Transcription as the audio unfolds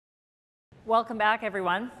Welcome back,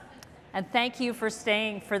 everyone. And thank you for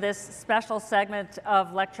staying for this special segment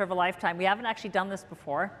of Lecture of a Lifetime. We haven't actually done this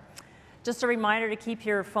before. Just a reminder to keep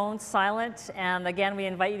your phones silent. And again, we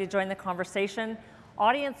invite you to join the conversation.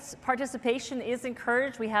 Audience participation is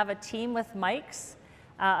encouraged. We have a team with mics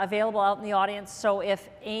available out in the audience. So if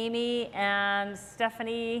Amy and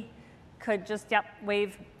Stephanie could just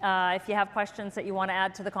wave if you have questions that you want to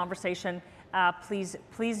add to the conversation,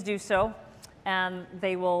 please do so. And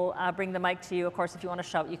they will bring the mic to you. Of course, if you want to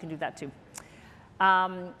shout, you can do that too.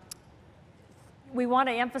 We want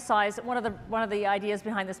to emphasize, one of the ideas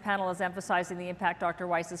behind this panel is emphasizing the impact Dr.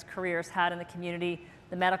 Weiss's career has had in the community,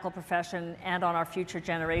 the medical profession, and on our future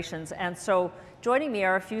generations. And so joining me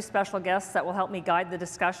are a few special guests that will help me guide the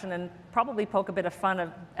discussion and probably poke a bit of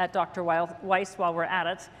fun at Dr. Weiss while we're at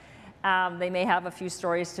it. They may have a few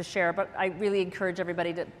stories to share, but I really encourage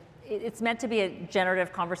everybody to, it's meant to be a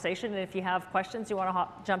generative conversation, and if you have questions you want to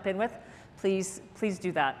jump in with, please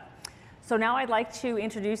do that. So now I'd like to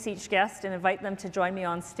introduce each guest and invite them to join me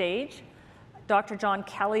on stage. Dr. John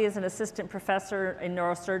Kelly is an assistant professor in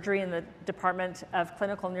neurosurgery in the Department of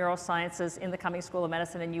Clinical Neurosciences in the Cumming School of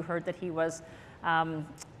Medicine, and you heard that he was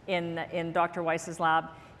in Dr. Weiss's lab.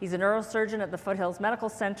 He's a neurosurgeon at the Foothills Medical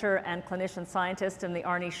Center and clinician scientist in the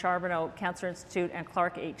Arnie Charbonneau Cancer Institute and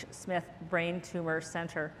Clark H. Smith Brain Tumor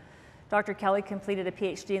Center. Dr. Kelly completed a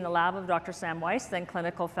PhD in the lab of Dr. Sam Weiss, then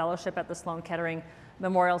clinical fellowship at the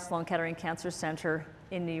Memorial Sloan Kettering Cancer Center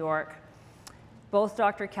in New York. Both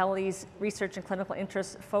Dr. Kelly's research and clinical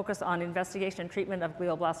interests focus on investigation and treatment of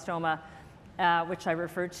glioblastoma, which I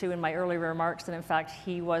referred to in my earlier remarks, and in fact,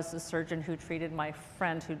 he was the surgeon who treated my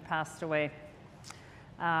friend who'd passed away.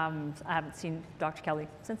 I haven't seen Dr. Kelly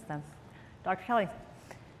since then. Dr. Kelly,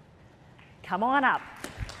 come on up.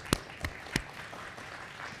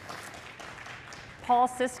 Paul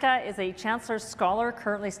Siska is a Chancellor Scholar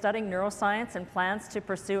currently studying neuroscience and plans to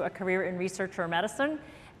pursue a career in research or medicine.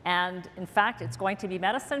 And in fact, it's going to be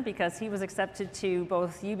medicine because he was accepted to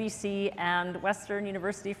both UBC and Western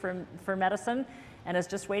University for medicine and is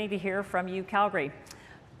just waiting to hear from UCalgary.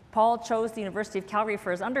 Paul chose the University of Calgary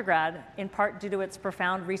for his undergrad in part due to its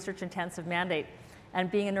profound research-intensive mandate. And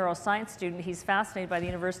being a neuroscience student, he's fascinated by the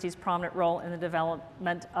university's prominent role in the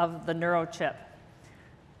development of the neurochip.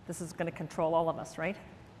 This is going to control all of us, right?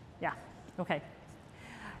 Yeah, okay.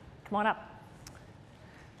 Come on up.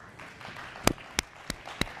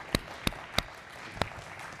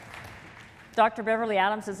 Dr. Beverly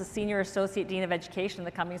Adams is a Senior Associate Dean of Education in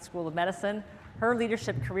the Cumming School of Medicine. Her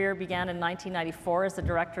leadership career began in 1994 as the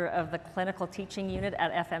Director of the Clinical Teaching Unit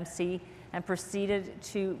at FMC and proceeded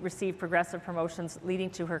to receive progressive promotions leading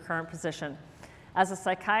to her current position. As a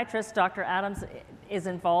psychiatrist, Dr. Adams is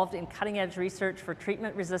involved in cutting-edge research for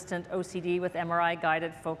treatment-resistant OCD with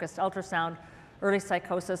MRI-guided focused ultrasound, early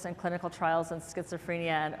psychosis, and clinical trials in schizophrenia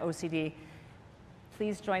and OCD.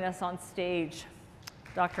 Please join us on stage,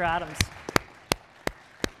 Dr. Adams.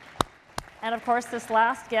 And of course, this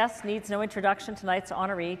last guest needs no introduction, tonight's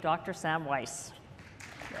honoree, Dr. Sam Weiss.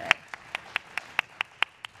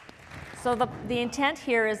 So the intent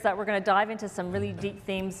here is that we're going to dive into some really deep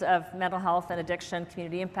themes of mental health and addiction,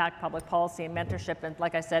 community impact, public policy, and mentorship. And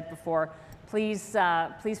like I said before, please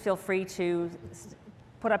feel free to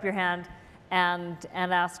put up your hand and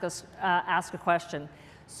ask a question.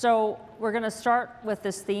 So we're going to start with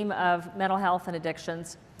this theme of mental health and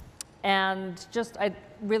addictions. And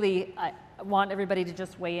I want everybody to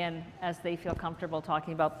just weigh in as they feel comfortable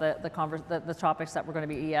talking about the topics that we're going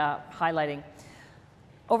to be highlighting.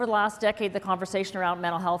 Over the last decade, the conversation around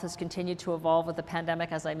mental health has continued to evolve with the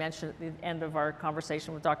pandemic, as I mentioned at the end of our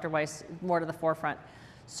conversation with Dr. Weiss, more to the forefront.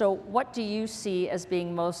 So what do you see as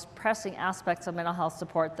being most pressing aspects of mental health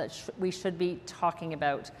support that we should be talking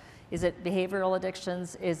about? Is it behavioral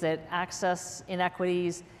addictions? Is it access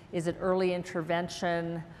inequities? Is it early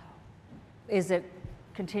intervention? Is it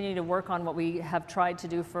continuing to work on what we have tried to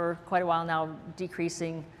do for quite a while now,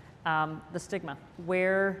 decreasing the stigma?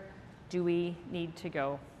 Where do we need to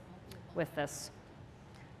go with this?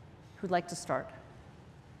 Who'd like to start?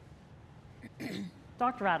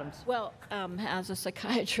 Dr. Adams. Well, as a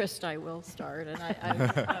psychiatrist, I will start.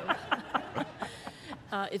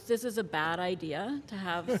 And this is a bad idea to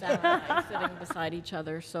have Sam and I sitting beside each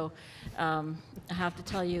other. So I have to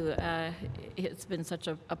tell you, it's been such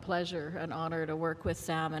a pleasure, an honor to work with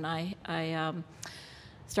Sam. And I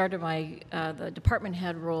started the department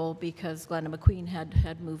head role because Glenda McQueen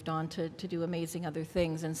had moved on to do amazing other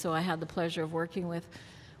things. And so I had the pleasure of working with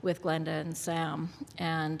Glenda and Sam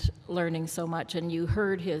and learning so much. And you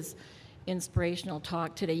heard his inspirational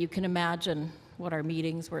talk today. You can imagine what our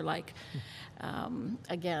meetings were like.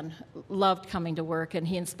 Again, loved coming to work, and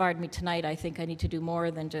he inspired me tonight. I think I need to do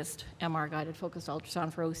more than just MR-guided focused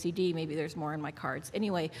ultrasound for OCD. Maybe there's more in my cards.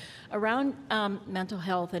 Anyway, around mental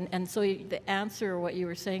health, and so the answer, what you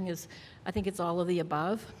were saying is, I think it's all of the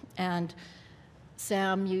above. And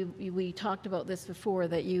Sam, we talked about this before,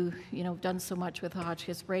 that you've done so much with the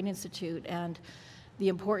Hotchkiss Brain Institute and the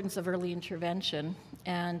importance of early intervention.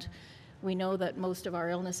 And we know that most of our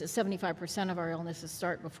illnesses, 75% of our illnesses,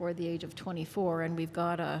 start before the age of 24, and we've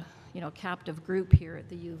got a captive group here at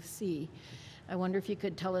the U of C. I wonder if you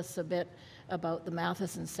could tell us a bit about the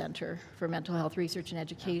Matheson Center for Mental Health Research and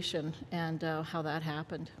Education and how that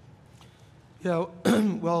happened. Yeah,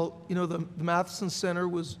 well, the Matheson Center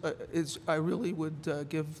was, I really would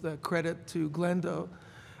give the credit to Glenda,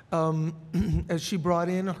 as she brought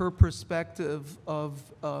in her perspective of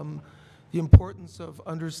the importance of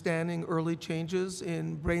understanding early changes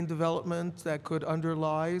in brain development that could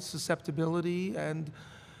underlie susceptibility and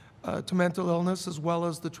to mental illness, as well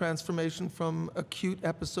as the transformation from acute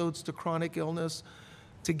episodes to chronic illness.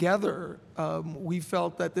 Together, we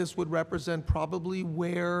felt that this would represent probably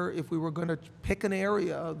where, if we were going to pick an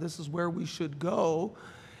area, this is where we should go.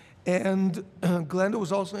 And Glenda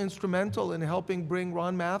was also instrumental in helping bring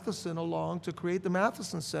Ron Matheson along to create the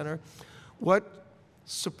Matheson Center. What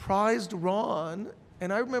surprised Ron,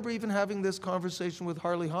 and I remember even having this conversation with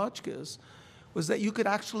Harley Hotchkiss, was that you could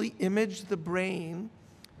actually image the brain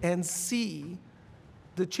and see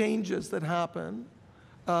the changes that happen,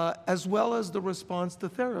 as well as the response to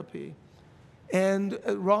therapy. And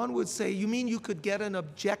Ron would say, you mean you could get an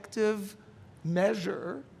objective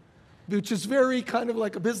measure, which is very kind of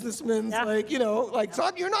like a businessman's, so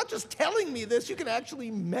you're not just telling me this, you can actually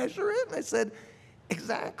measure it? And I said,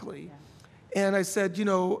 exactly. Yeah. And I said,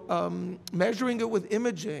 measuring it with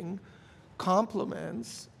imaging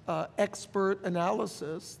complements expert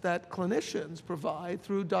analysis that clinicians provide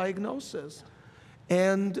through diagnosis.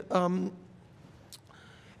 And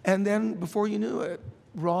then before you knew it,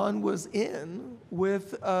 Ron was in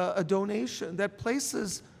with a donation that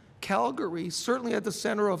places Calgary certainly at the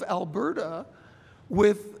center of Alberta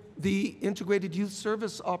with the integrated youth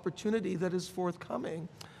service opportunity that is forthcoming.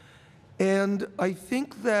 And I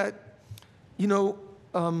think that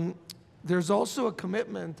there's also a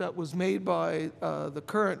commitment that was made by the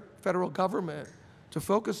current federal government to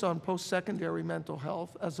focus on post-secondary mental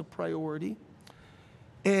health as a priority.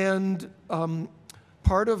 And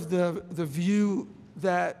part of the view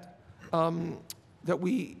that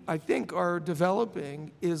we, I think, are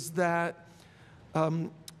developing is that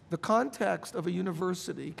the context of a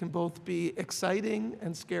university can both be exciting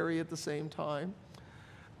and scary at the same time.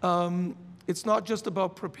 It's not just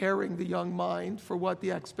about preparing the young mind for what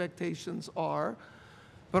the expectations are,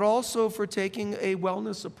 but also for taking a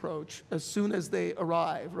wellness approach as soon as they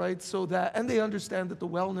arrive, right? So that, and they understand that the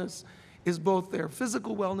wellness is both their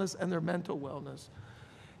physical wellness and their mental wellness.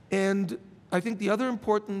 And I think the other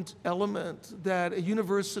important element that a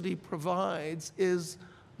university provides is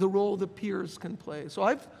the role that peers can play. So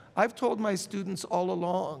I've told my students all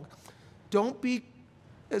along, don't be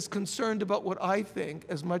as concerned about what I think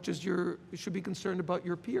as much as you should be concerned about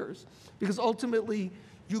your peers. Because ultimately,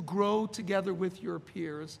 you grow together with your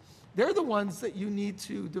peers. They're the ones that you need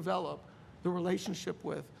to develop the relationship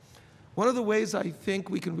with. One of the ways I think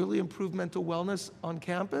we can really improve mental wellness on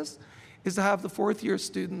campus is to have the fourth-year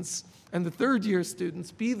students and the third-year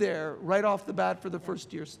students be there right off the bat for the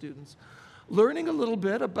first-year students. Learning a little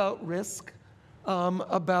bit about risk, why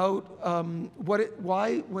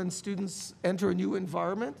when students enter a new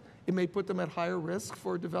environment, it may put them at higher risk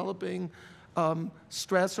for developing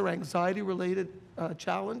stress or anxiety-related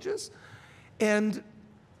challenges. And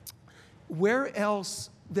where else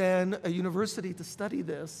than a university to study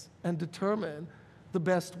this and determine the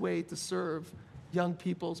best way to serve young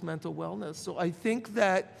people's mental wellness? So I think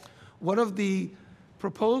that one of the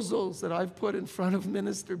proposals that I've put in front of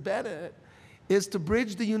Minister Bennett is to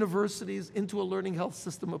bridge the universities into a learning health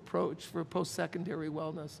system approach for post-secondary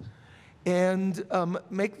wellness and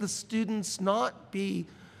make the students not be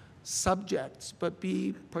subjects, but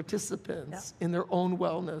be participants in their own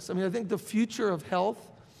wellness. I mean, I think the future of health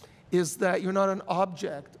is that you're not an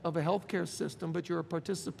object of a healthcare system, but you're a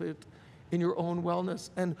participant in your own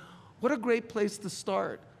wellness. And what a great place to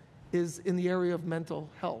start is in the area of mental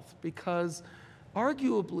health, because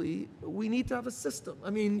arguably we need to have a system.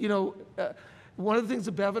 I mean, one of the things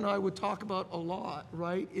that Bev and I would talk about a lot,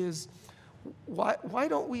 right, is why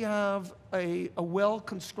don't we have a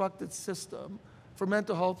well-constructed system for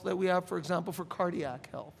mental health that we have, for example, for cardiac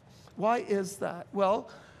health? Why is that? Well,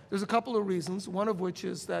 there's a couple of reasons, one of which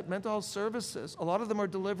is that mental health services, a lot of them are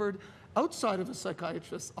delivered outside of a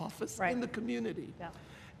psychiatrist's office Right. in the community. Yeah.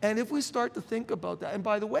 And if we start to think about that, and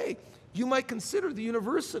by the way, you might consider the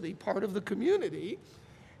university part of the community,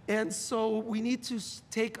 and so we need to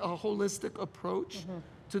take a holistic approach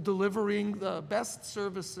to delivering the best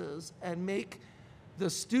services and make the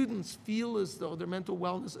students feel as though their mental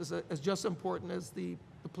wellness is as just important as the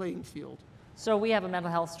playing field. So we have a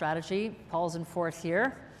mental health strategy. Paul's in fourth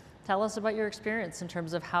year. Tell us about your experience in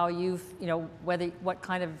terms of how you've, what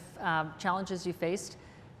kind of challenges you faced,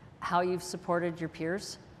 how you've supported your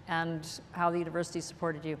peers, and how the university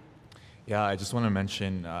supported you. Yeah, I just want to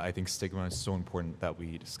mention, I think stigma is so important that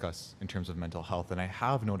we discuss in terms of mental health. And I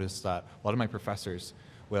have noticed that a lot of my professors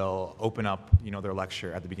will open up, their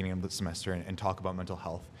lecture at the beginning of the semester and talk about mental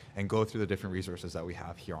health and go through the different resources that we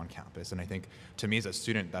have here on campus. And I think to me as a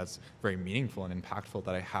student, that's very meaningful and impactful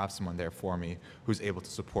that I have someone there for me who's able to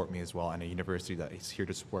support me as well, and a university that is here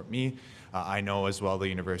to support me. I know as well the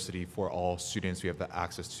university, for all students, we have the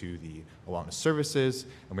access to the wellness services,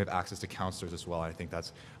 and we have access to counselors as well. And I think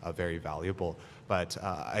that's very valuable. But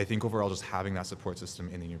I think overall just having that support system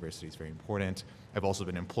in the university is very important. I've also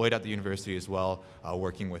been employed at the university as well,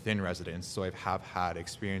 working within residence. So I have had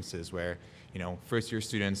experiences where, first year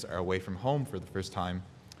students are away from home for the first time,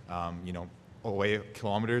 away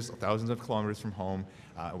kilometers, thousands of kilometers from home,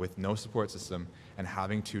 with no support system, and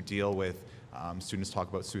having to deal with students talk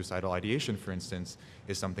about suicidal ideation, for instance,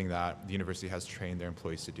 is something that the university has trained their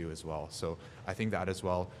employees to do as well. So I think that as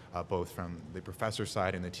well, both from the professor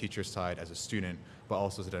side and the teacher side as a student, but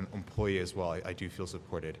also as an employee as well, I do feel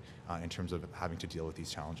supported in terms of having to deal with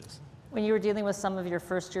these challenges. When you were dealing with some of your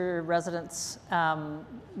first year residents,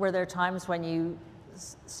 were there times when you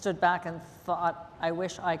stood back and thought, I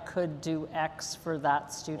wish I could do X for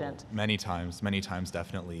that student? Many times,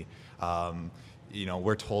 definitely.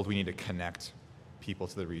 We're told we need to connect people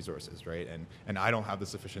to the resources, right? And I don't have the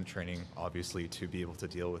sufficient training, obviously, to be able to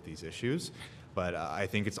deal with these issues. But I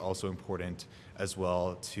think it's also important as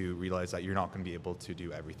well to realize that you're not going to be able to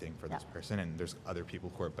do everything for this person, and there's other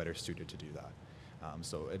people who are better suited to do that.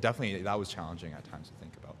 So definitely that was challenging at times to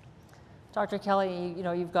think about. Dr. Kelly,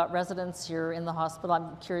 you've got residents, you're in the hospital.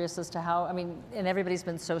 I'm curious as to how, and everybody's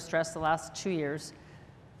been so stressed the last 2 years.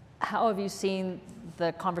 How have you seen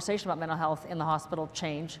the conversation about mental health in the hospital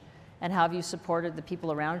change, and how have you supported the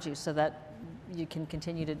people around you so that you can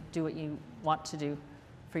continue to do what you want to do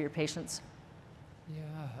for your patients? Yeah.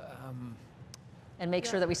 And make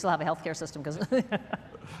sure that we still have a healthcare system, because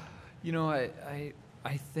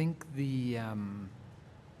I think the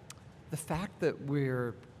fact that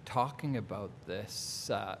we're talking about this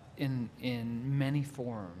in many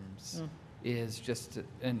forums is just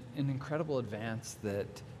an incredible advance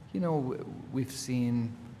that we've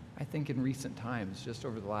seen, I think, in recent times, just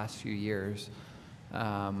over the last few years,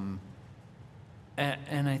 and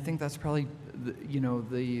I think that's probably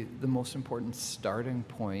the most important starting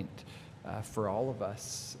point for all of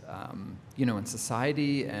us, in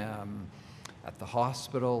society, at the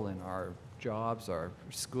hospital, in our jobs, our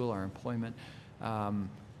school, our employment.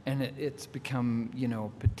 And it's become,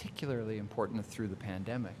 particularly important through the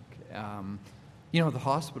pandemic. The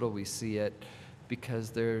hospital, we see it because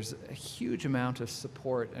there's a huge amount of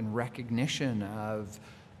support and recognition of,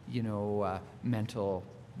 mental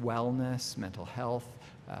wellness, mental health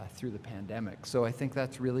through the pandemic. So I think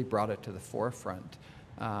that's really brought it to the forefront.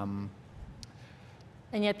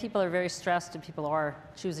 and yet people are very stressed and people are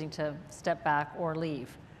choosing to step back or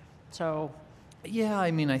leave. So yeah,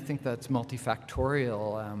 I think that's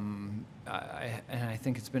multifactorial, and I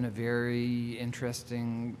think it's been a very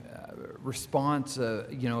interesting response,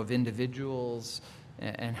 of individuals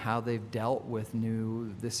and how they've dealt with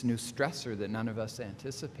this new stressor that none of us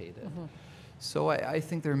anticipated. Mm-hmm. So I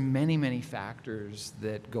think there are many, many factors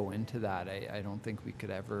that go into that. I don't think we could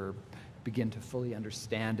ever begin to fully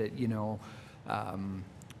understand it,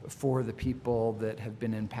 for the people that have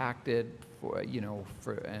been impacted,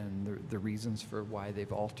 and the reasons for why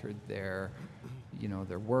they've altered their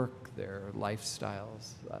work, their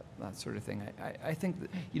lifestyles, that sort of thing. I think that,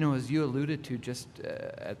 as you alluded to just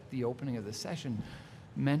at the opening of the session,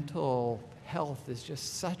 mental health is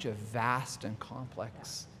just such a vast and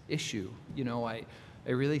complex issue. I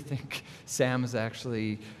really think Sam is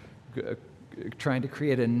actually trying to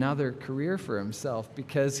create another career for himself,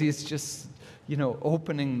 because he's just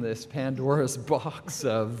opening this Pandora's box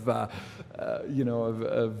of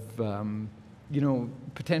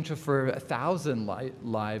potential for 1,000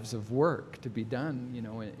 lives of work to be done,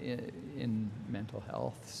 in mental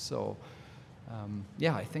health. So,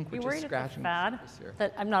 I think we're just scratching the surface here.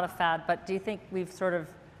 That I'm not a fad, but do you think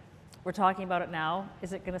we're talking about it now?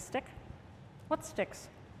 Is it going to stick? What sticks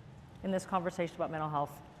in this conversation about mental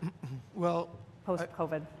health? Well,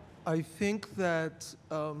 post-COVID? I think that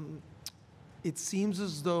it seems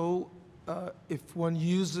as though if one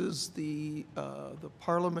uses the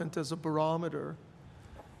Parliament as a barometer,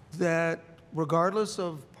 that regardless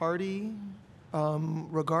of party,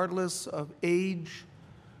 regardless of age,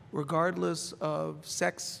 regardless of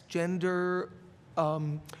sex, gender,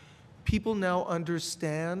 people now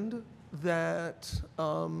understand that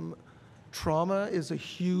trauma is a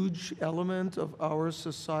huge element of our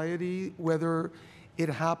society, whether it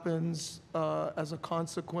happens as a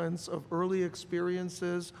consequence of early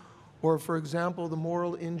experiences or, for example, the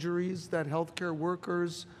moral injuries that healthcare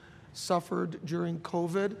workers suffered during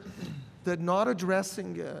COVID, that not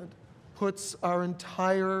addressing it puts our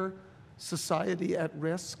entire society at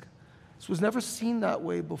risk. This was never seen that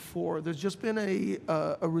way before. There's just been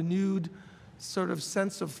a renewed sort of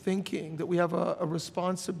sense of thinking that we have a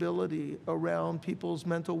responsibility around people's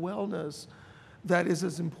mental wellness that is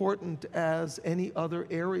as important as any other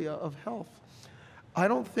area of health. I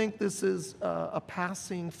don't think this is a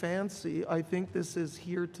passing fancy. I think this is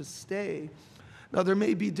here to stay. Now, there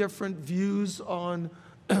may be different views on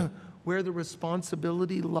where the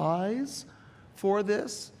responsibility lies for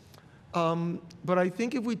this, but I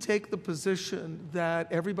think if we take the position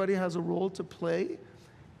that everybody has a role to play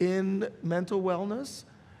in mental wellness,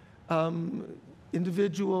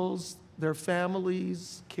 individuals, their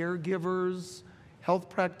families, caregivers, health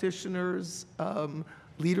practitioners,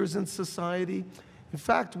 leaders in society. In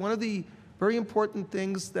fact, one of the very important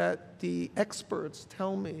things that the experts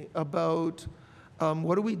tell me about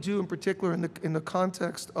what do we do in particular in the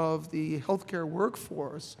context of the healthcare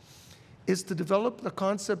workforce is to develop the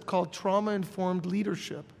concept called trauma-informed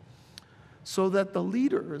leadership, so that the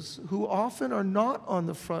leaders who often are not on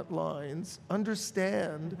the front lines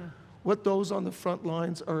understand what those on the front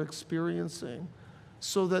lines are experiencing,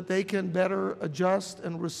 so that they can better adjust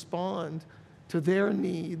and respond to their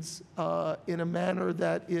needs in a manner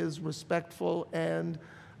that is respectful and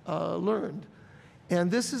learned. And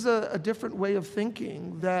this is a different way of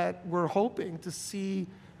thinking that we're hoping to see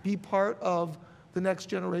be part of the next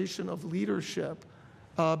generation of leadership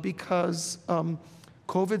because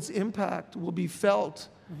COVID's impact will be felt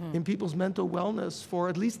in people's mental wellness for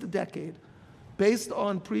at least a decade, based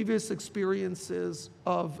on previous experiences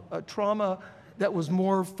of trauma that was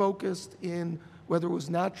more focused in whether it was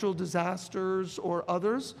natural disasters or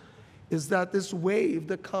others, is that this wave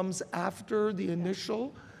that comes after the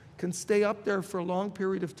initial can stay up there for a long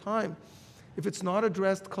period of time. If it's not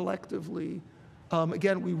addressed collectively,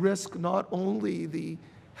 again, we risk not only the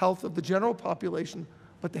health of the general population,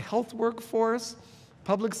 but the health workforce,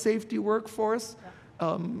 public safety workforce.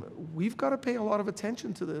 We've got to pay a lot of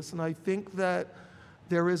attention to this, and I think that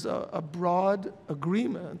there is a broad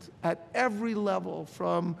agreement at every level,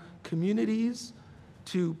 from communities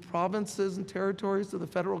to provinces and territories to the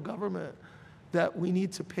federal government, that we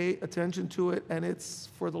need to pay attention to it, and it's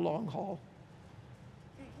for the long haul.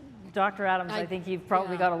 Dr. Adams, I think you've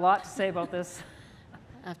probably got a lot to say about this.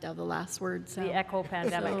 I have to have the last word. So. The echo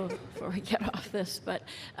pandemic. So, before we get off this, but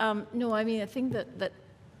no, I mean, I think that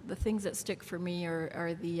the things that stick for me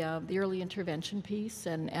are the early intervention piece,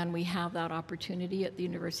 and we have that opportunity at the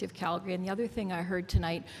University of Calgary. And the other thing I heard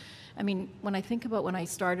tonight, I mean, when I think about when I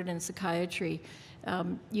started in psychiatry,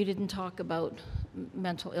 you didn't talk about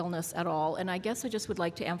mental illness at all. And I guess I just would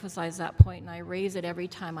like to emphasize that point, and I raise it every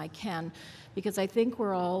time I can, because I think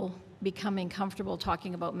we're all becoming comfortable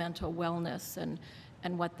talking about mental wellness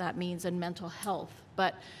and what that means, and mental health.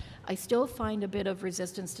 But I still find a bit of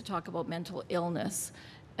resistance to talk about mental illness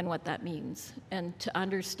and what that means, and to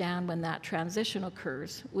understand when that transition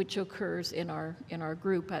occurs, which occurs in our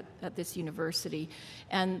group at this university.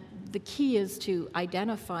 And the key is to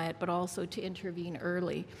identify it, but also to intervene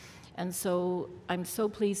early. And so I'm so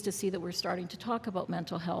pleased to see that we're starting to talk about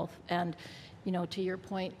mental health. And, you know, to your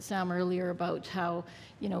point, Sam, earlier about how,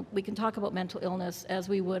 you know, we can talk about mental illness as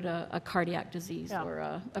we would a cardiac disease or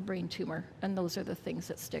a brain tumor. And those are the things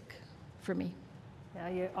that stick for me. Yeah,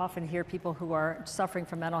 you often hear people who are suffering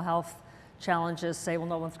from mental health challenges say, well,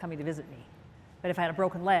 no one's coming to visit me. But if I had a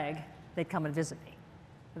broken leg, they'd come and visit me.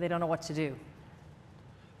 But they don't know what to do.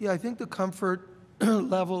 Yeah, I think the comfort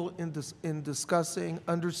level in discussing,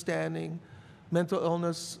 understanding mental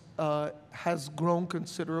illness has grown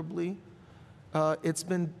considerably. It's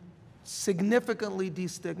been significantly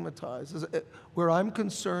destigmatized. Where I'm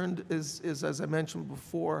concerned is, as I mentioned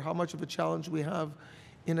before, how much of a challenge we have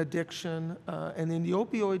in addiction, and in the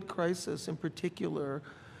opioid crisis in particular.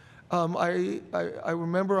 I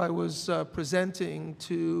remember I was presenting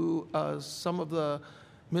to some of the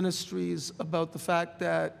ministries about the fact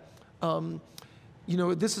that you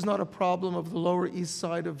know, this is not a problem of the Lower East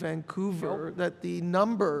Side of Vancouver, that the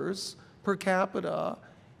numbers per capita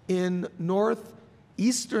in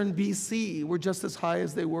northeastern BC were just as high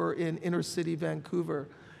as they were in inner city Vancouver.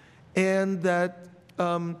 And that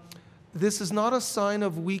this is not a sign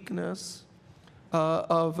of weakness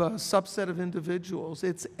of a subset of individuals.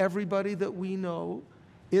 It's everybody that we know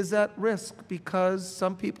is at risk because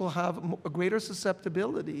some people have a greater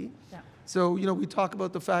susceptibility. Yeah. So, you know, we talk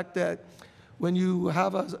about the fact that when you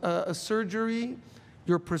have a surgery,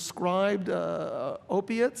 you're prescribed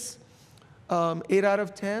opiates. 8 out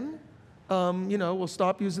of 10, you know, will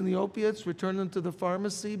stop using the opiates, return them to the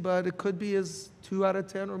pharmacy, but it could be as 2 out of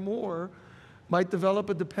 10 or more might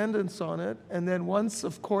develop a dependence on it. And then once,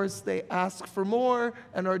 of course, they ask for more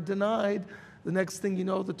and are denied, the next thing you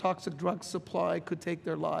know, the toxic drug supply could take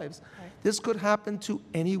their lives. Right. This could happen to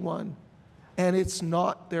anyone, and it's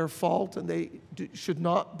not their fault, and they should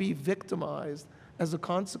not be victimized as a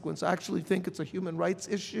consequence. I actually think it's a human rights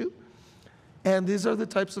issue, and these are the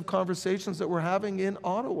types of conversations that we're having in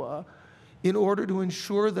Ottawa in order to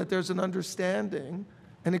ensure that there's an understanding.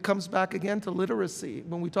 And it comes back again to literacy.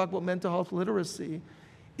 When we talk about mental health literacy,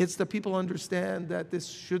 it's that people understand that this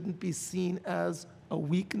shouldn't be seen as a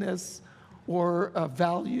weakness or a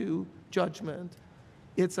value judgment.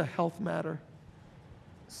 It's a health matter.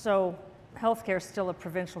 So healthcare is still a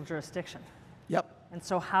provincial jurisdiction. Yep. And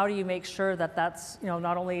so how do you make sure that that's, you know,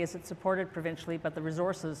 not only is it supported provincially, but the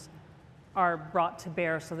resources are brought to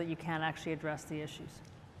bear so that you can actually address the issues?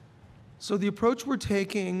 So the approach we're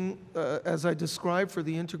taking, as I described for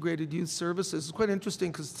the integrated youth services, is quite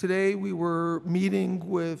interesting because today we were meeting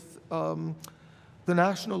with the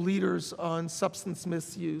national leaders on substance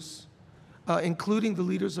misuse, including the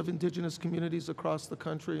leaders of Indigenous communities across the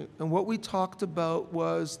country. And what we talked about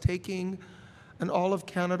was taking an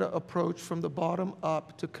all-of-Canada approach from the bottom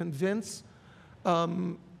up to convince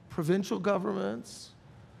provincial governments,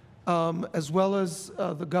 as well as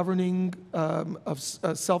the governing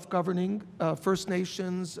self-governing First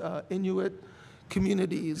Nations, Inuit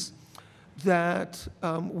communities, that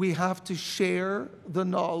we have to share the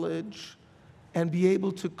knowledge and be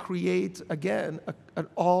able to create, again, an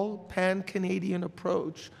all pan-Canadian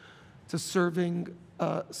approach to serving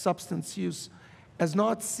substance use, as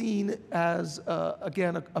not seen as,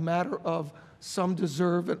 again, a matter of some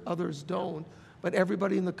deserve and others don't, but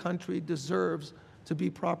everybody in the country deserves to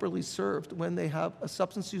be properly served when they have a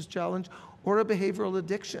substance use challenge or a behavioral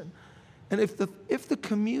addiction. And if the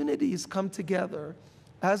communities come together,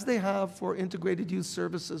 as they have for integrated youth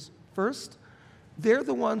services, first, they're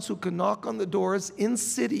the ones who can knock on the doors in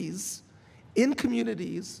cities, in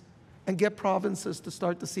communities, and get provinces to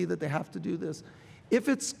start to see that they have to do this. If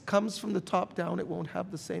it comes from the top down, it won't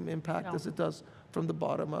have the same impact as it does from the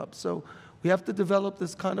bottom up. So we have to develop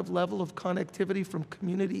this kind of level of connectivity from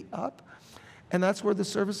community up. And that's where the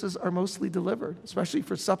services are mostly delivered, especially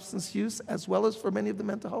for substance use, as well as for many of the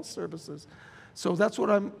mental health services. So that's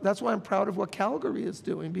why I'm proud of what Calgary is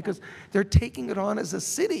doing, because they're taking it on as a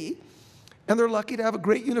city, and they're lucky to have a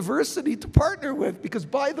great university to partner with. Because,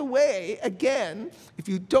 by the way, again, if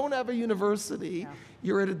you don't have a university,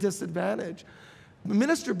 you're at a disadvantage.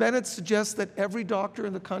 Minister Bennett suggests that every doctor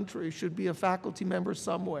in the country should be a faculty member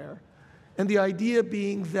somewhere. And the idea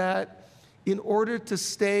being that in order to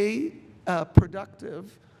stay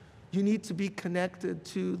productive, you need to be connected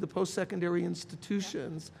to the post-secondary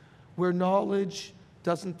institutions where knowledge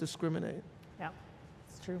doesn't discriminate. Yeah,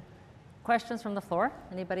 it's true. Questions from the floor?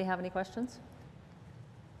 Anybody have any questions?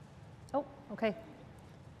 Oh, okay.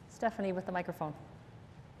 Stephanie with the microphone.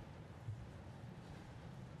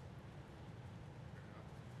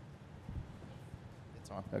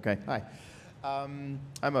 It's on. Okay. Hi. I'm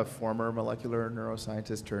a former molecular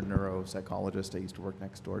neuroscientist turned neuropsychologist. I used to work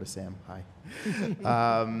next door to Sam. Hi.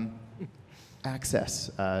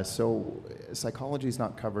 Access. So psychology is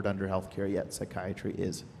not covered under healthcare yet. Psychiatry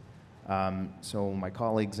is. So my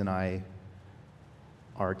colleagues and I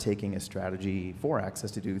are taking a strategy for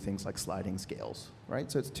access to do things like sliding scales,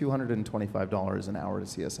 right? So it's $225 an hour to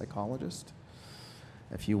see a psychologist.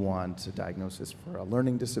 If you want a diagnosis for a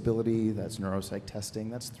learning disability, that's neuropsych testing,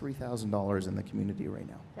 that's $3,000 in the community right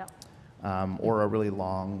now. Yeah. Or a really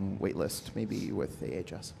long wait list, maybe with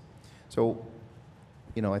AHS. So,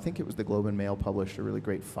 you know, I think it was the Globe and Mail published a really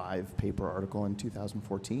great 5-paper article in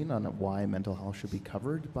 2014 on why mental health should be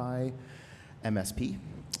covered by MSP,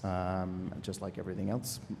 just like everything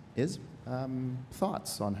else is.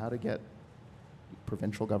 Thoughts on how to get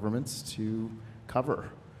provincial governments to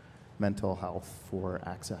cover mental health for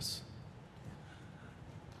access?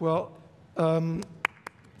 Well,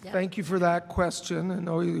 Thank you for that question. And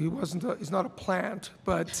no, he wasn't. He's not a plant,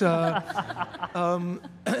 but so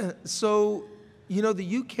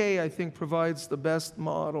the UK I think provides the best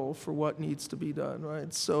model for what needs to be done,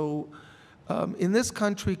 right? So in this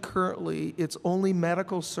country currently, it's only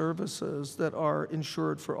medical services that are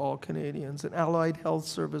insured for all Canadians, and allied health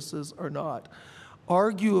services are not.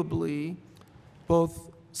 Arguably, both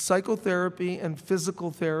psychotherapy and physical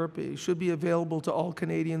therapy should be available to all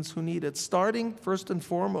Canadians who need it, starting first and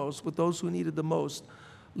foremost with those who need it the most: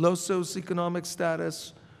 low socioeconomic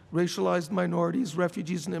status, racialized minorities,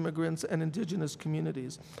 refugees and immigrants, and Indigenous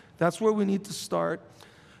communities. That's where we need to start.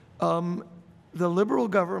 The Liberal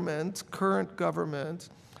government, current government,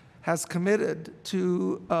 has committed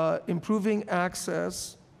to improving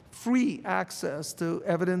access, free access to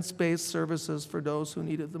evidence-based services for those who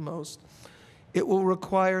need it the most. It will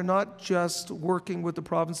require not just working with the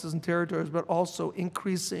provinces and territories, but also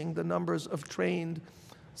increasing the numbers of trained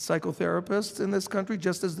psychotherapists in this country,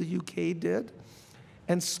 just as the UK did,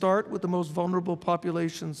 and start with the most vulnerable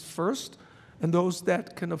populations first, and those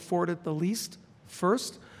that can afford it the least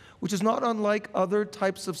first, which is not unlike other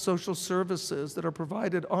types of social services that are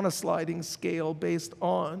provided on a sliding scale based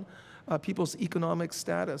on people's economic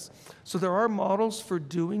status. So there are models for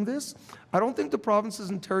doing this. I don't think the provinces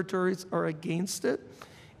and territories are against it.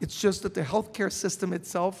 It's just that the healthcare system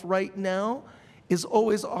itself right now is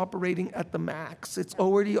always operating at the max. It's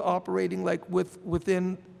already operating like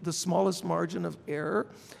within the smallest margin of error.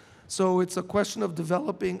 So it's a question of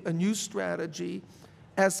developing a new strategy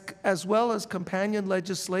as well as companion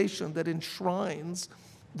legislation that enshrines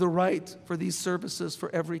the right for these services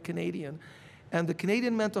for every Canadian. And the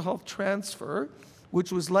Canadian Mental Health Transfer,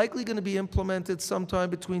 which was likely going to be implemented sometime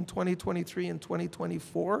between 2023 and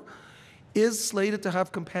 2024, is slated to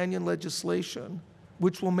have companion legislation,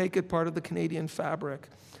 which will make it part of the Canadian fabric.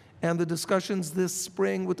 And the discussions this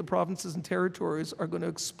spring with the provinces and territories are going to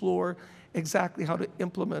explore exactly how to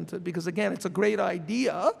implement it. Because again, it's a great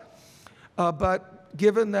idea, but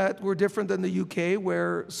given that we're different than the UK,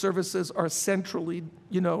 where services are centrally,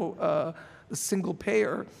 the single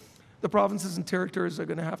payer, the provinces and territories are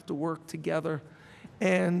going to have to work together.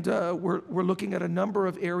 And we're looking at a number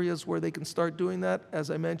of areas where they can start doing that. As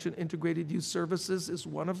I mentioned, integrated youth services is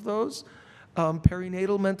one of those.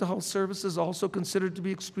 Perinatal mental health services also considered to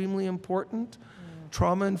be extremely important.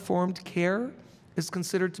 Trauma-informed care is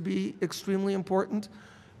considered to be extremely important.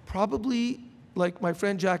 Probably, like my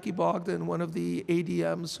friend Jackie Bogdan, one of the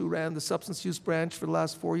ADMs who ran the substance use branch for the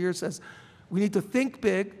last 4 years, says, we need to think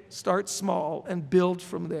big, start small, and build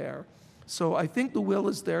from there. So I think the will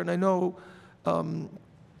is there, and I know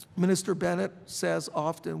Minister Bennett says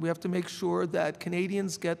often we have to make sure that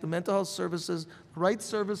Canadians get the mental health services, the right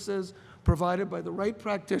services, provided by the right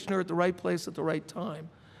practitioner at the right place at the right time.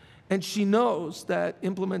 And she knows that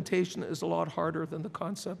implementation is a lot harder than the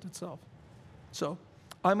concept itself. So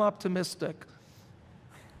I'm optimistic.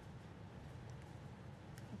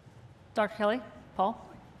 Dr. Kelly, Paul?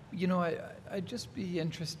 I'd just be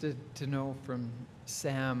interested to know from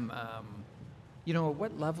Sam,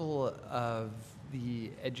 what level of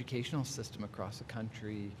the educational system across the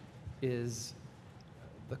country is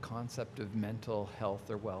the concept of mental health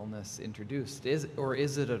or wellness introduced? Is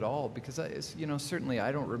it at all? Because certainly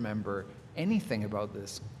I don't remember anything about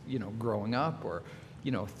this, growing up or,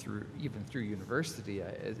 through university.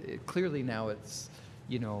 Clearly now it's,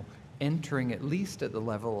 entering at least at the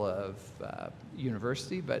level of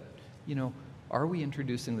university, but are we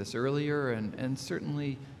introducing this earlier? And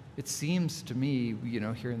certainly it seems to me,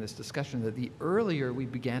 hearing this discussion, that the earlier we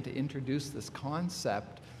began to introduce this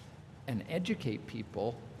concept and educate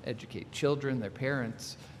people, educate children, their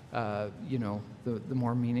parents, the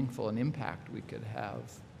more meaningful an impact we could have,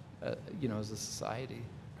 as a society.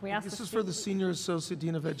 This is for the Senior Associate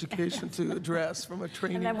Dean of Education to address from a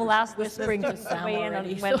training. And then we'll ask Whispering to Sam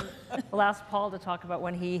already. We'll ask Paul to talk about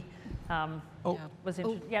when he was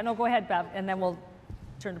in. Yeah, no, go ahead, Bev, and then we'll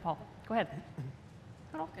turn to Paul. Go ahead.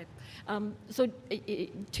 Okay.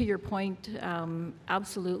 To your point,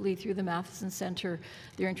 absolutely, through the Matheson Center,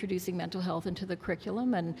 they're introducing mental health into the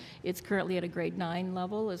curriculum, and it's currently at a grade 9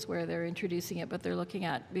 level is where they're introducing it, but they're looking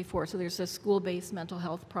at before. So there's a school-based mental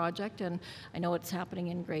health project, and I know it's happening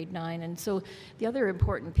in grade 9. And so the other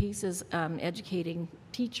important piece is educating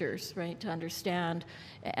teachers, right, to understand,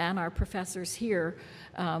 and our professors here,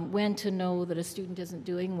 when to know that a student isn't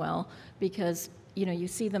doing well, because you know, you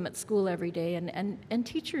see them at school every day, and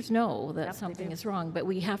teachers know that Yep, they something do. is wrong, but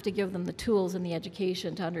we have to give them the tools and the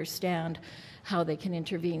education to understand how they can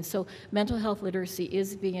intervene. So mental health literacy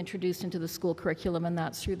is being introduced into the school curriculum, and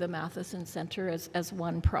that's through the Matheson Center as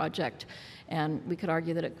one project. And we could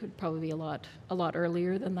argue that it could probably be a lot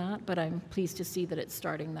earlier than that, but I'm pleased to see that it's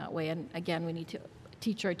starting that way. And again, we need to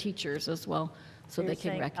teach our teachers as well, so You're they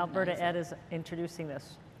can saying recognize Alberta it. Ed is introducing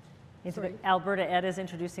this. Sorry? Alberta Ed is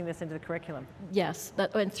introducing this into the curriculum. Yes,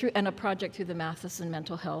 and a project through the Matheson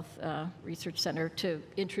Mental Health Research Center to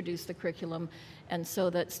introduce the curriculum, and so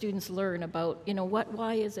that students learn about, you know,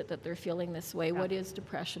 why is it that they're feeling this way? What is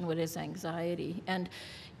depression? What is anxiety? And,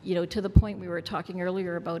 you know, to the point we were talking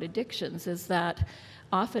earlier about addictions, is that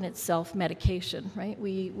often it's self-medication, right?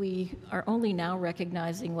 We are only now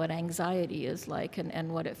recognizing what anxiety is like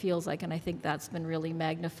and what it feels like, and I think that's been really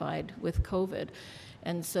magnified with COVID.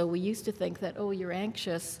 And so we used to think that, oh, you're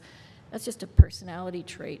anxious, that's just a personality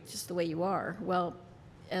trait, just the way you are. Well,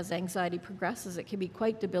 as anxiety progresses, it can be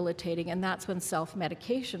quite debilitating, and that's when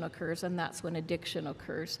self-medication occurs, and that's when addiction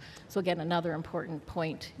occurs. So again, another important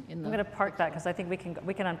point in the... I'm going to park that because I think we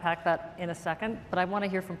can unpack that in a second, but I want to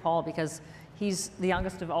hear from Paul because he's the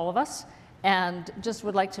youngest of all of us, and just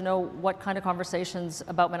would like to know what kind of conversations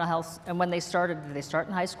about mental health and when they started. Did they start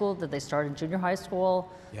in high school? Did they start in junior high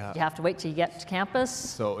school? Yeah. Did you have to wait till you get to campus?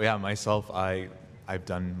 So yeah, myself, I've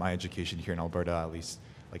done my education here in Alberta, at least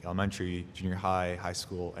like elementary, junior high, high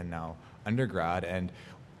school, and now undergrad. And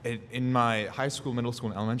in my high school, middle school,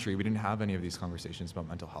 and elementary, we didn't have any of these conversations about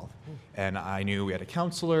mental health. And I knew we had a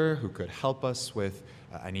counselor who could help us with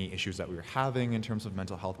any issues that we were having in terms of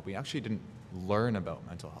mental health, but we actually didn't learn about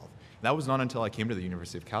mental health. That was not until I came to the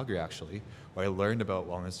University of Calgary, actually, where I learned about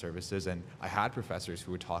wellness services, and I had professors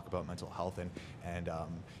who would talk about mental health and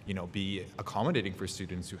you know, be accommodating for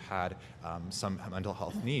students who had some mental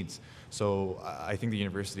health needs. So I think the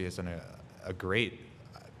university has done a great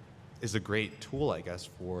tool, I guess,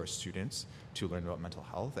 for students to learn about mental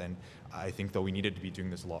health. And I think, though, we needed to be doing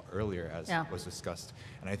this a lot earlier, as was discussed.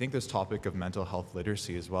 And I think this topic of mental health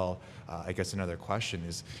literacy as well, I guess another question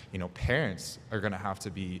is, you know, parents are going to have to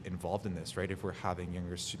be involved in this, right, if we're having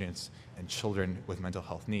younger students and children with mental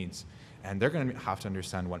health needs. And they're going to have to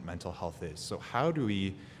understand what mental health is. So how do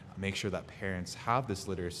we make sure that parents have this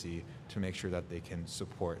literacy to make sure that they can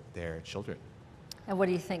support their children? And what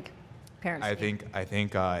do you think parents need? I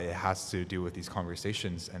think it has to do with these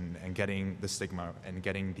conversations and getting the stigma and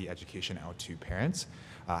getting the education out to parents.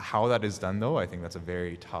 How that is done, though, I think that's a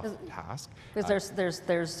very tough task. Because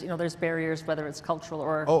there's barriers, whether it's cultural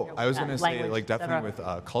or I was going to say, language, like, definitely et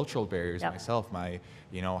cetera. with cultural barriers Yep. myself,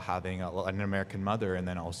 having an American mother and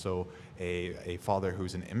then also a father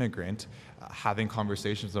who's an immigrant, having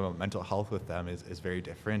conversations about mental health with them is very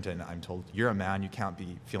different. And I'm told, you're a man, you can't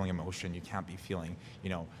be feeling emotion, you can't be feeling,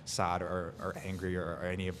 sad or angry or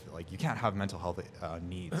any of, you can't have mental health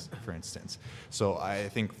needs, for instance. So I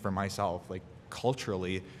think for myself,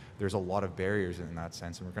 culturally, there's a lot of barriers in that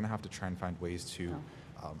sense, and we're going to have to try and find ways to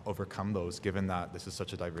overcome those, given that this is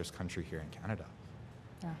such a diverse country here in Canada.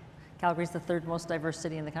 Yeah. Calgary's the third most diverse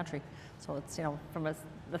city in the country. So it's,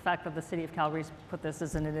 the fact that the city of Calgary's put this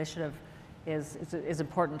as an initiative is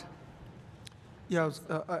important. Yeah,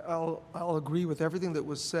 I'll agree with everything that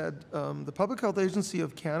was said. The Public Health Agency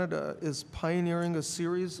of Canada is pioneering a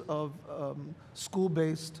series of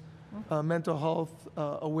school-based mental health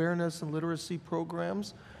awareness and literacy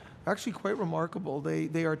programs. Actually quite remarkable.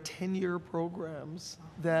 They are 10-year programs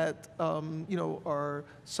that are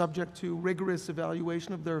subject to rigorous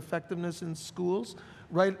evaluation of their effectiveness in schools,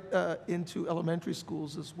 right into elementary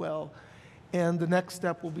schools as well. And the next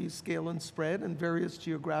step will be scale and spread in various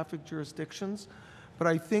geographic jurisdictions. But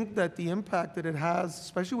I think that the impact that it has,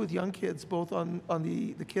 especially with young kids, both on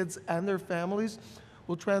the kids and their families,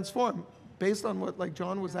 will transform. Based on what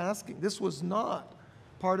John was asking, this was not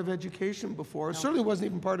part of education before. It certainly wasn't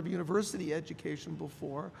even part of university education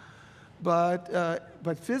before. But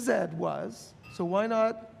phys ed was. So why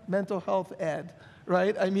not mental health ed,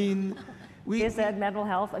 right? I mean, Phys ed, mental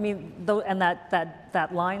health. I mean, and that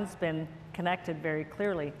line's been connected very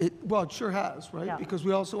clearly. It sure has, right? Yeah. Because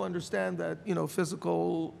we also understand that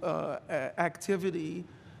physical activity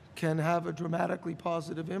can have a dramatically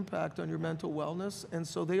positive impact on your mental wellness, and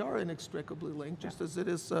so they are inextricably linked, just as it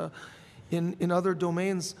is in other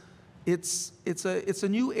domains. It's a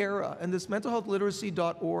new era, and this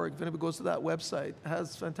mentalhealthliteracy.org, if anybody goes to that website,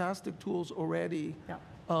 has fantastic tools already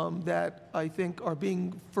that I think are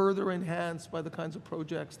being further enhanced by the kinds of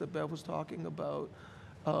projects that Bev was talking about.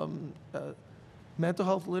 Mental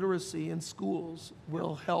health literacy in schools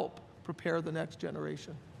will help prepare the next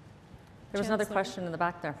generation. There was another Chancellor. question in the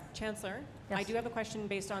back there. Chancellor, Yes. I do have a question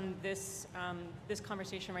based on this, this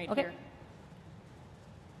conversation right Okay. here.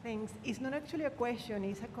 Thanks. It's not actually a question,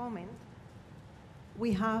 it's a comment.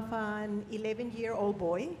 We have an 11-year-old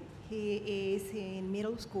boy. He is in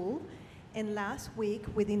middle school. And last week,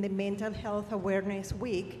 within the Mental Health Awareness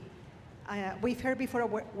Week, we've heard before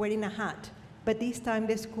wearing a hat. But this time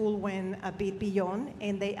the school went a bit beyond,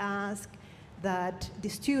 and they asked that the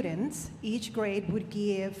students, each grade would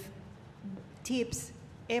give tips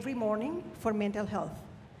every morning for mental health.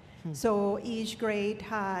 So each grade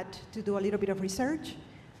had to do a little bit of research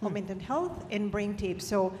on mental health and bring tips.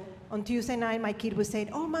 So on Tuesday night, my kid was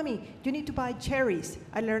saying, "Oh, mommy, you need to buy cherries.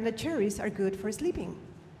 I learned that cherries are good for sleeping,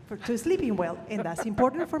 to sleeping well, and that's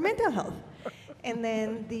important for mental health." And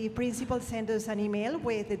then the principal sent us an email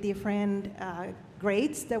with the different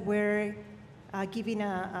grades that were giving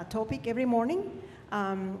a topic every morning.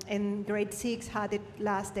 And grade 6 had it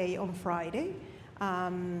last day on Friday.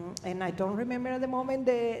 And I don't remember at the moment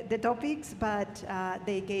the topics, but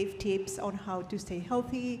they gave tips on how to stay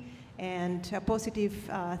healthy and positive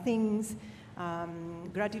things.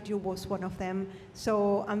 Gratitude was one of them.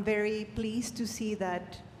 So I'm very pleased to see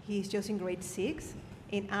that he's just in grade 6.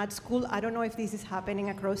 In art school, I don't know if this is happening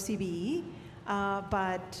across CBE,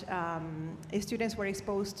 but students were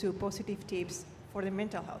exposed to positive tips for their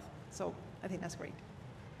mental health. So I think that's great.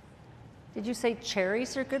 Did you say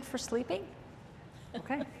cherries are good for sleeping?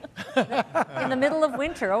 Okay. In the middle of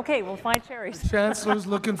winter, okay, we'll find cherries. Chancellor's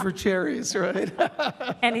looking for cherries, right?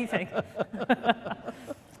 Anything.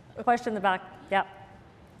 Question in the back. Yeah.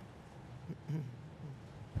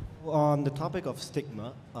 On the topic of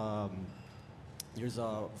stigma, there's,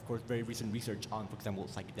 of course, very recent research on, for example,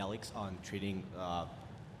 psychedelics on treating, of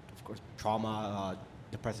course, trauma,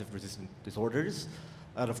 depressive resistant disorders.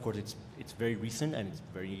 And of course, it's very recent and it's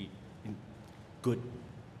very good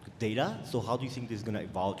data. So how do you think this is going to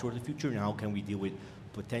evolve toward the future, and how can we deal with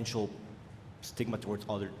potential stigma towards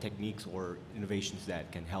other techniques or innovations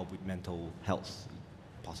that can help with mental health,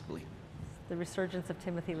 possibly? The resurgence of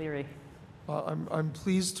Timothy Leary. I'm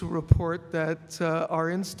pleased to report that our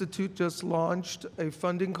institute just launched a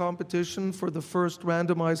funding competition for the first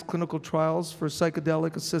randomized clinical trials for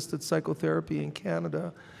psychedelic-assisted psychotherapy in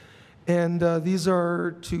Canada. And these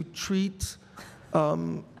are to treat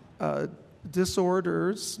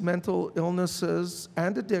disorders, mental illnesses,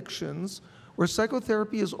 and addictions where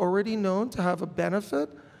psychotherapy is already known to have a benefit,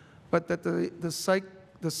 but that the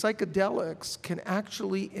psychedelics can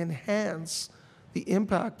actually enhance the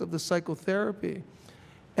impact of the psychotherapy.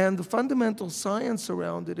 And the fundamental science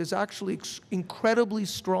around it is actually incredibly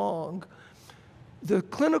strong. The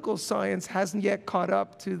clinical science hasn't yet caught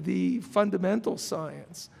up to the fundamental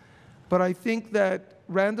science. But I think that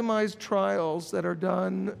randomized trials that are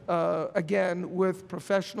done, again, with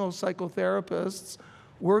professional psychotherapists,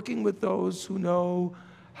 working with those who know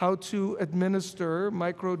how to administer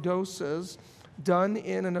microdoses, done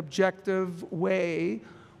in an objective way,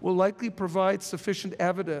 will likely provide sufficient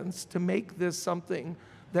evidence to make this something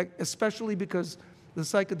that, especially because the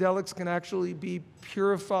psychedelics can actually be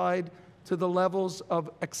purified to the levels of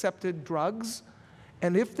accepted drugs.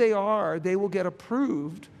 And if they are, they will get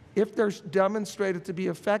approved if they're demonstrated to be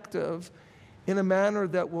effective in a manner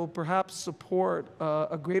that will perhaps support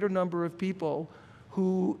a greater number of people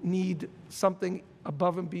who need something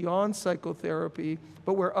above and beyond psychotherapy,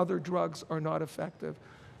 but where other drugs are not effective.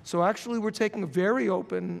 So actually, we're taking a very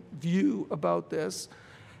open view about this,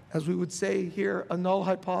 as we would say here, a null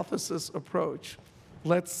hypothesis approach.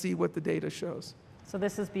 Let's see what the data shows. So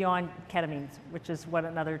this is beyond ketamines, which is what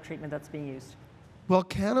another treatment that's being used. Well,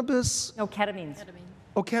 cannabis. No, ketamines.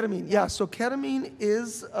 Oh, ketamine. Yeah. So ketamine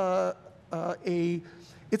is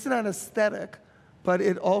it's an anesthetic, but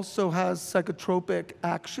it also has psychotropic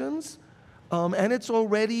actions, and it's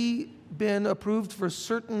already been approved for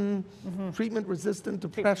certain treatment-resistant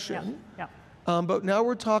depression. Yeah. But now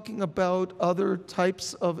we're talking about other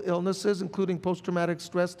types of illnesses, including post-traumatic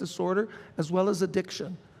stress disorder, as well as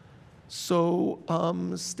addiction. So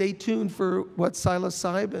stay tuned for what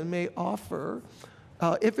psilocybin may offer.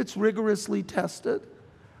 If it's rigorously tested,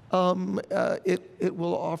 it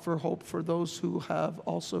will offer hope for those who have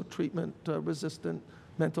also treatment-resistant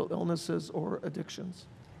mental illnesses or addictions.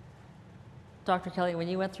 Dr. Kelly, when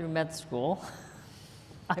you went through med school,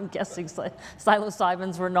 I'm guessing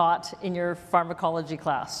psilocybins were not in your pharmacology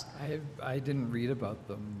class. I didn't read about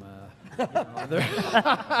them.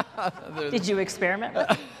 Did you experiment with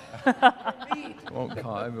them? I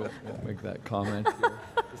won't make that comment here.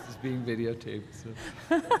 This is being videotaped. So.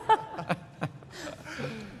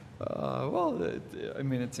 I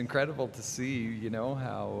mean, it's incredible to see,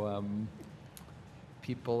 how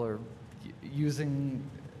people are using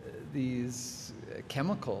these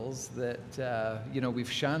chemicals that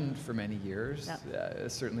we've shunned for many years,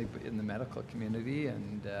 certainly in the medical community,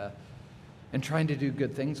 and trying to do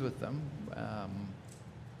good things with them.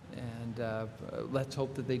 Let's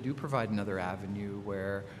hope that they do provide another avenue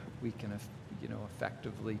where we can,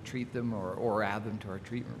 effectively treat them or add them to our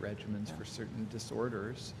treatment regimens for certain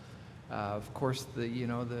disorders. Of course,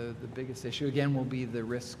 the biggest issue again will be the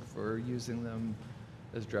risk for using them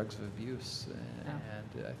as drugs of abuse,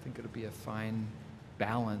 and I think it'll be a fine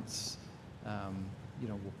balance,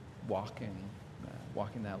 walking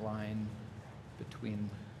that line between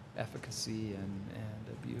efficacy and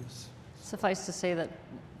abuse. Suffice to say that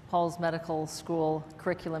Paul's medical school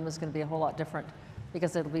curriculum is going to be a whole lot different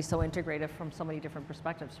because it'll be so integrative from so many different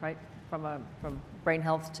perspectives, right? From brain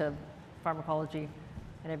health to pharmacology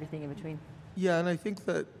and everything in between. Yeah, and I think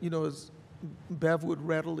that, as Bev would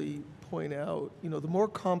readily point out, the more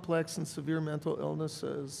complex and severe mental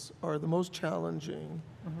illnesses are the most challenging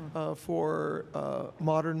for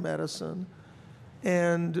modern medicine.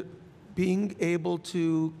 And being able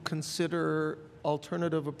to consider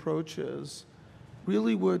alternative approaches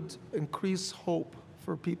really would increase hope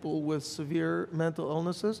for people with severe mental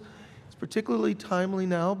illnesses. It's particularly timely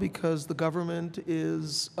now because the government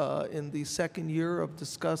is in the second year of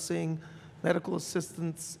discussing medical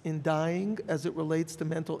assistance in dying as it relates to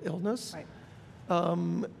mental illness,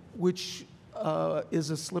 which is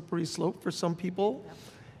a slippery slope for some people. Yep.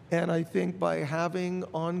 And I think by having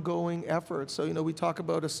ongoing efforts, so we talk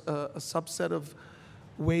about a subset of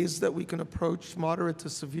ways that we can approach mild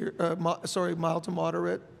to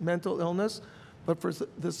moderate mental illness, but for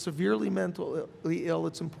the severely mentally ill,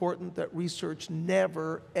 it's important that research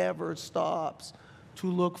never, ever stops to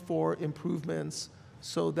look for improvements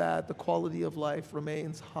so that the quality of life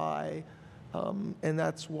remains high. And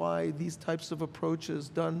that's why these types of approaches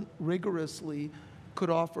done rigorously could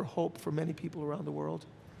offer hope for many people around the world.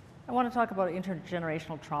 I want to talk about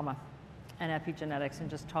intergenerational trauma and epigenetics and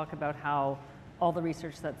just talk about how all the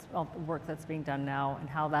research work that's being done now and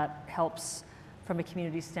how that helps from a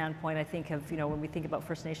community standpoint. I think of, when we think about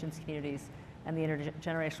First Nations communities and the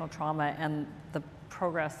intergenerational trauma and the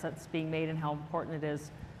progress that's being made and how important it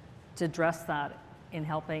is to address that in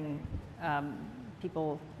helping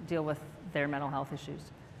people deal with their mental health issues.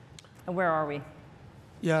 And where are we?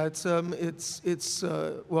 Yeah,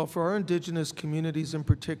 well, for our Indigenous communities in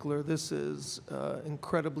particular, this is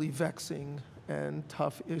incredibly vexing and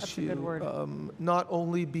tough issue. That's a good word. Not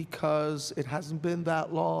only because it hasn't been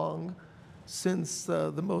that long since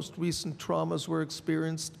the most recent traumas were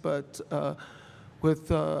experienced, but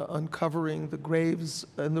with uncovering the graves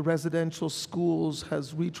in the residential schools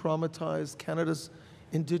has re-traumatized Canada's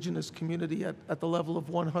Indigenous community at the level of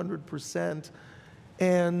 100%.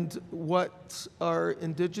 And what our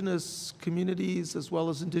Indigenous communities, as well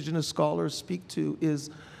as Indigenous scholars, speak to is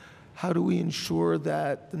how do we ensure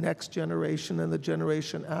that the next generation and the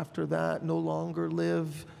generation after that no longer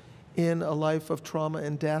live in a life of trauma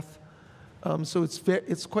and death. So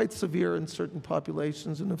it's quite severe in certain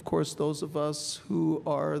populations, and of course those of us who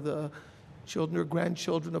are the children or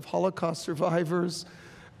grandchildren of Holocaust survivors,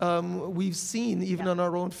 we've seen, even in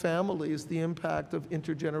our own families, the impact of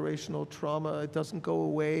intergenerational trauma. It doesn't go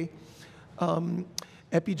away.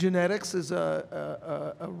 Epigenetics is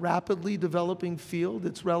a rapidly developing field.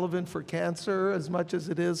 It's relevant for cancer as much as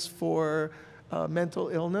it is for mental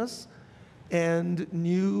illness. And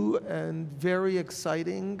new and very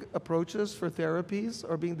exciting approaches for therapies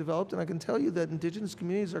are being developed. And I can tell you that Indigenous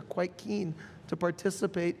communities are quite keen to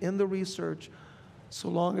participate in the research so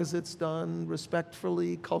long as it's done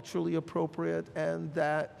respectfully, culturally appropriate, and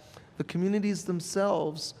that the communities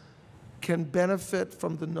themselves can benefit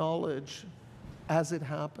from the knowledge as it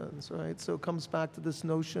happens, right? So it comes back to this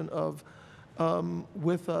notion of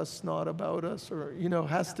with us, not about us, or,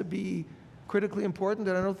 has to be critically important.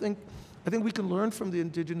 And I think we can learn from the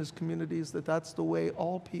Indigenous communities that that's the way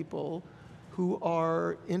all people who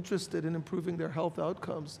are interested in improving their health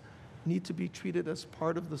outcomes need to be treated as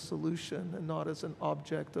part of the solution and not as an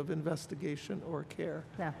object of investigation or care.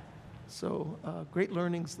 Yeah. So great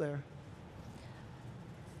learnings there.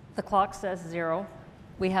 The clock says 0.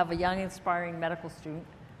 We have a young, inspiring medical student.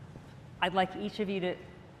 I'd like each of you to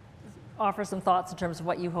offer some thoughts in terms of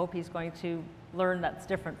what you hope he's going to learn that's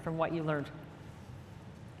different from what you learned.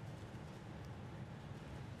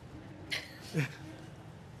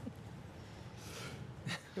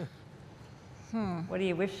 What do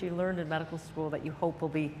you wish you learned in medical school that you hope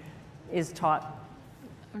is taught?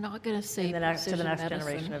 I'm not going to say to the next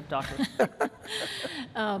generation of doctors.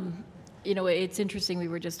 It's interesting. We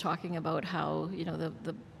were just talking about how,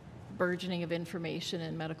 the burgeoning of information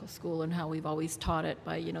in medical school and how we've always taught it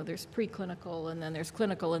by, there's preclinical and then there's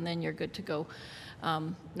clinical and then you're good to go.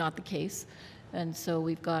 Not the case. And so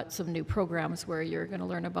we've got some new programs where you're going to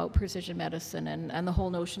learn about precision medicine and the whole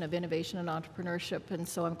notion of innovation and entrepreneurship. And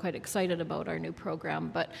so I'm quite excited about our new program.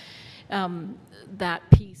 But that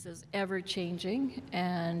piece is ever changing,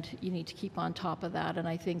 and you need to keep on top of that. And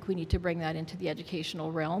I think we need to bring that into the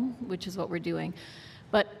educational realm, which is what we're doing.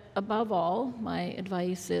 But above all, my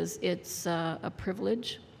advice is it's a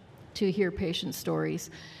privilege to hear patient stories.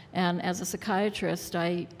 And as a psychiatrist,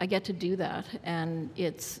 I get to do that, and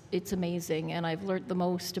it's amazing. And I've learned the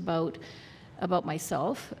most about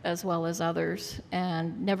myself as well as others,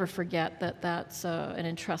 and never forget that that's an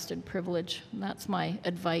entrusted privilege. And that's my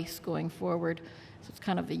advice going forward. So it's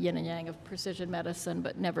kind of the yin and yang of precision medicine,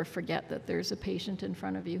 but never forget that there's a patient in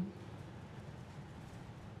front of you.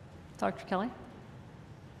 Dr. Kelly?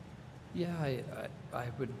 Yeah, I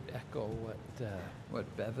would echo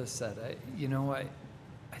what Bev has said.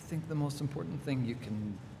 I think the most important thing you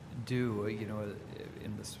can do,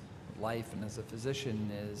 in this life and as a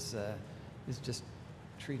physician is just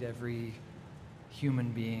treat every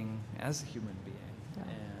human being as a human being,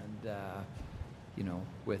 and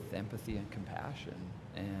with empathy and compassion,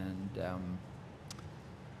 and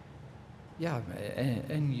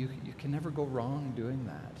and you can never go wrong doing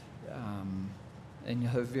that, and you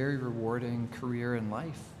have a very rewarding career in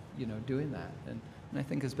life, doing that. And I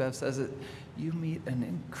think, as Bev says, you meet an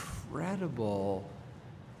incredible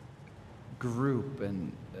group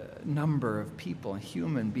and number of people,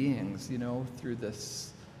 human beings, through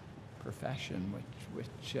this profession,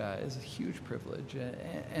 which is a huge privilege,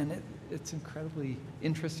 and it's incredibly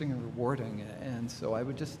interesting and rewarding. And so I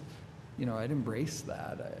would just, I'd embrace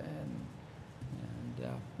that, and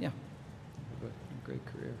have a great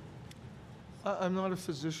career. I'm not a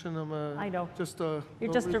physician. I know.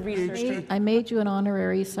 You're just a researcher. I made you an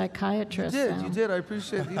honorary psychiatrist. You did. I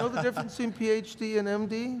appreciate it. You know the difference between PhD and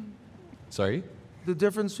MD? Sorry? The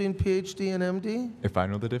difference between PhD and MD? If I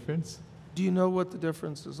know the difference? Do you know what the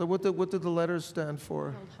difference is? What did the letters stand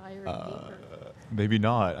for? Maybe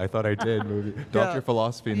not. I thought I did. Maybe. Doctor of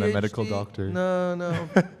Philosophy and then medical doctor. No.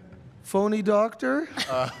 Phony doctor?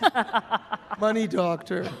 Money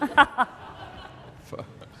doctor.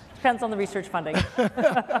 Depends on the research funding.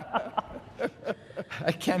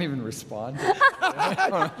 I can't even respond.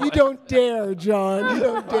 You don't dare, John. You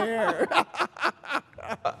don't dare.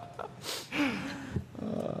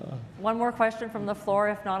 One more question from the floor.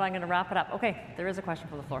 If not, I'm going to wrap it up. Okay, there is a question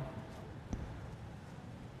from the floor.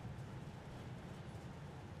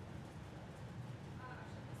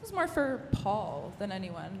 This is more for Paul than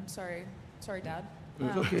anyone. Sorry, Dad.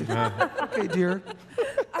 Okay. Okay, dear.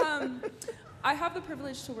 I have the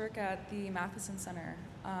privilege to work at the Matheson Center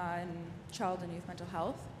in Child and Youth Mental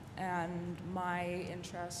Health, and my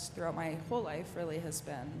interest throughout my whole life really has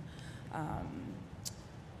been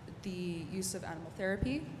the use of animal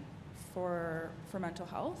therapy for mental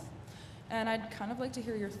health. And I'd kind of like to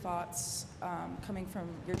hear your thoughts coming from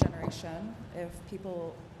your generation, if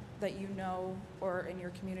people that you know or in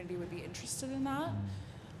your community would be interested in that,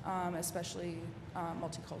 especially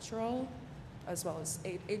multicultural, as well as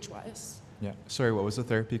age-wise. Yeah. Sorry, what was the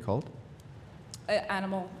therapy called?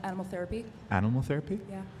 Animal therapy. Animal therapy?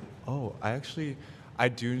 Yeah. Oh, I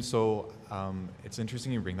do. So it's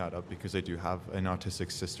interesting you bring that up, because I do have an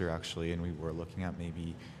autistic sister, actually, and we were looking at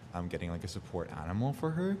maybe getting like a support animal for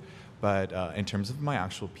her. But in terms of my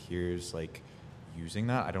actual peers, like using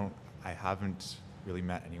that, I haven't really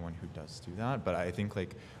met anyone who does do that. But I think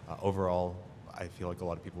overall, I feel like a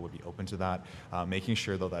lot of people would be open to that, making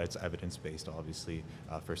sure though that it's evidence-based, obviously,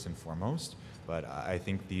 first and foremost. But I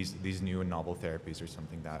think these new and novel therapies are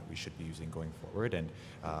something that we should be using going forward, and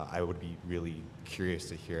I would be really curious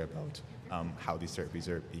to hear about how these therapies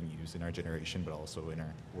are being used in our generation, but also in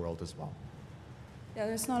our world as well. Yeah,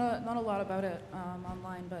 there's not a lot about it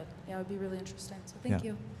online, but yeah, it would be really interesting. So thank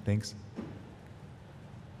you. Thanks.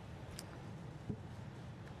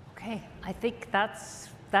 Okay, I think that's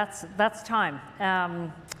time.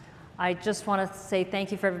 I just want to say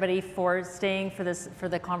thank you for everybody for staying for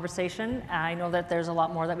the conversation. I know that there's a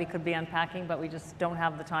lot more that we could be unpacking, but we just don't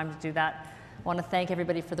have the time to do that. I want to thank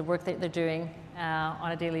everybody for the work that they're doing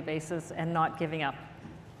on a daily basis and not giving up,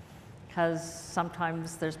 because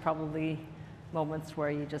sometimes there's probably moments where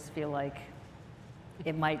you just feel like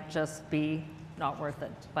it might just be not worth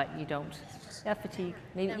it, but you don't. You have fatigue.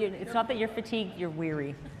 Maybe it's not that you're fatigued, you're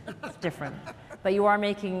weary. It's different. But you are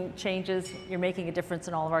making changes, you're making a difference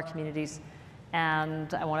in all of our communities,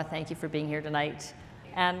 and I want to thank you for being here tonight.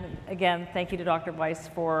 And again, thank you to Dr. Weiss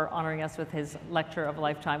for honoring us with his lecture of a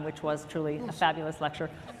lifetime, which was truly a fabulous lecture.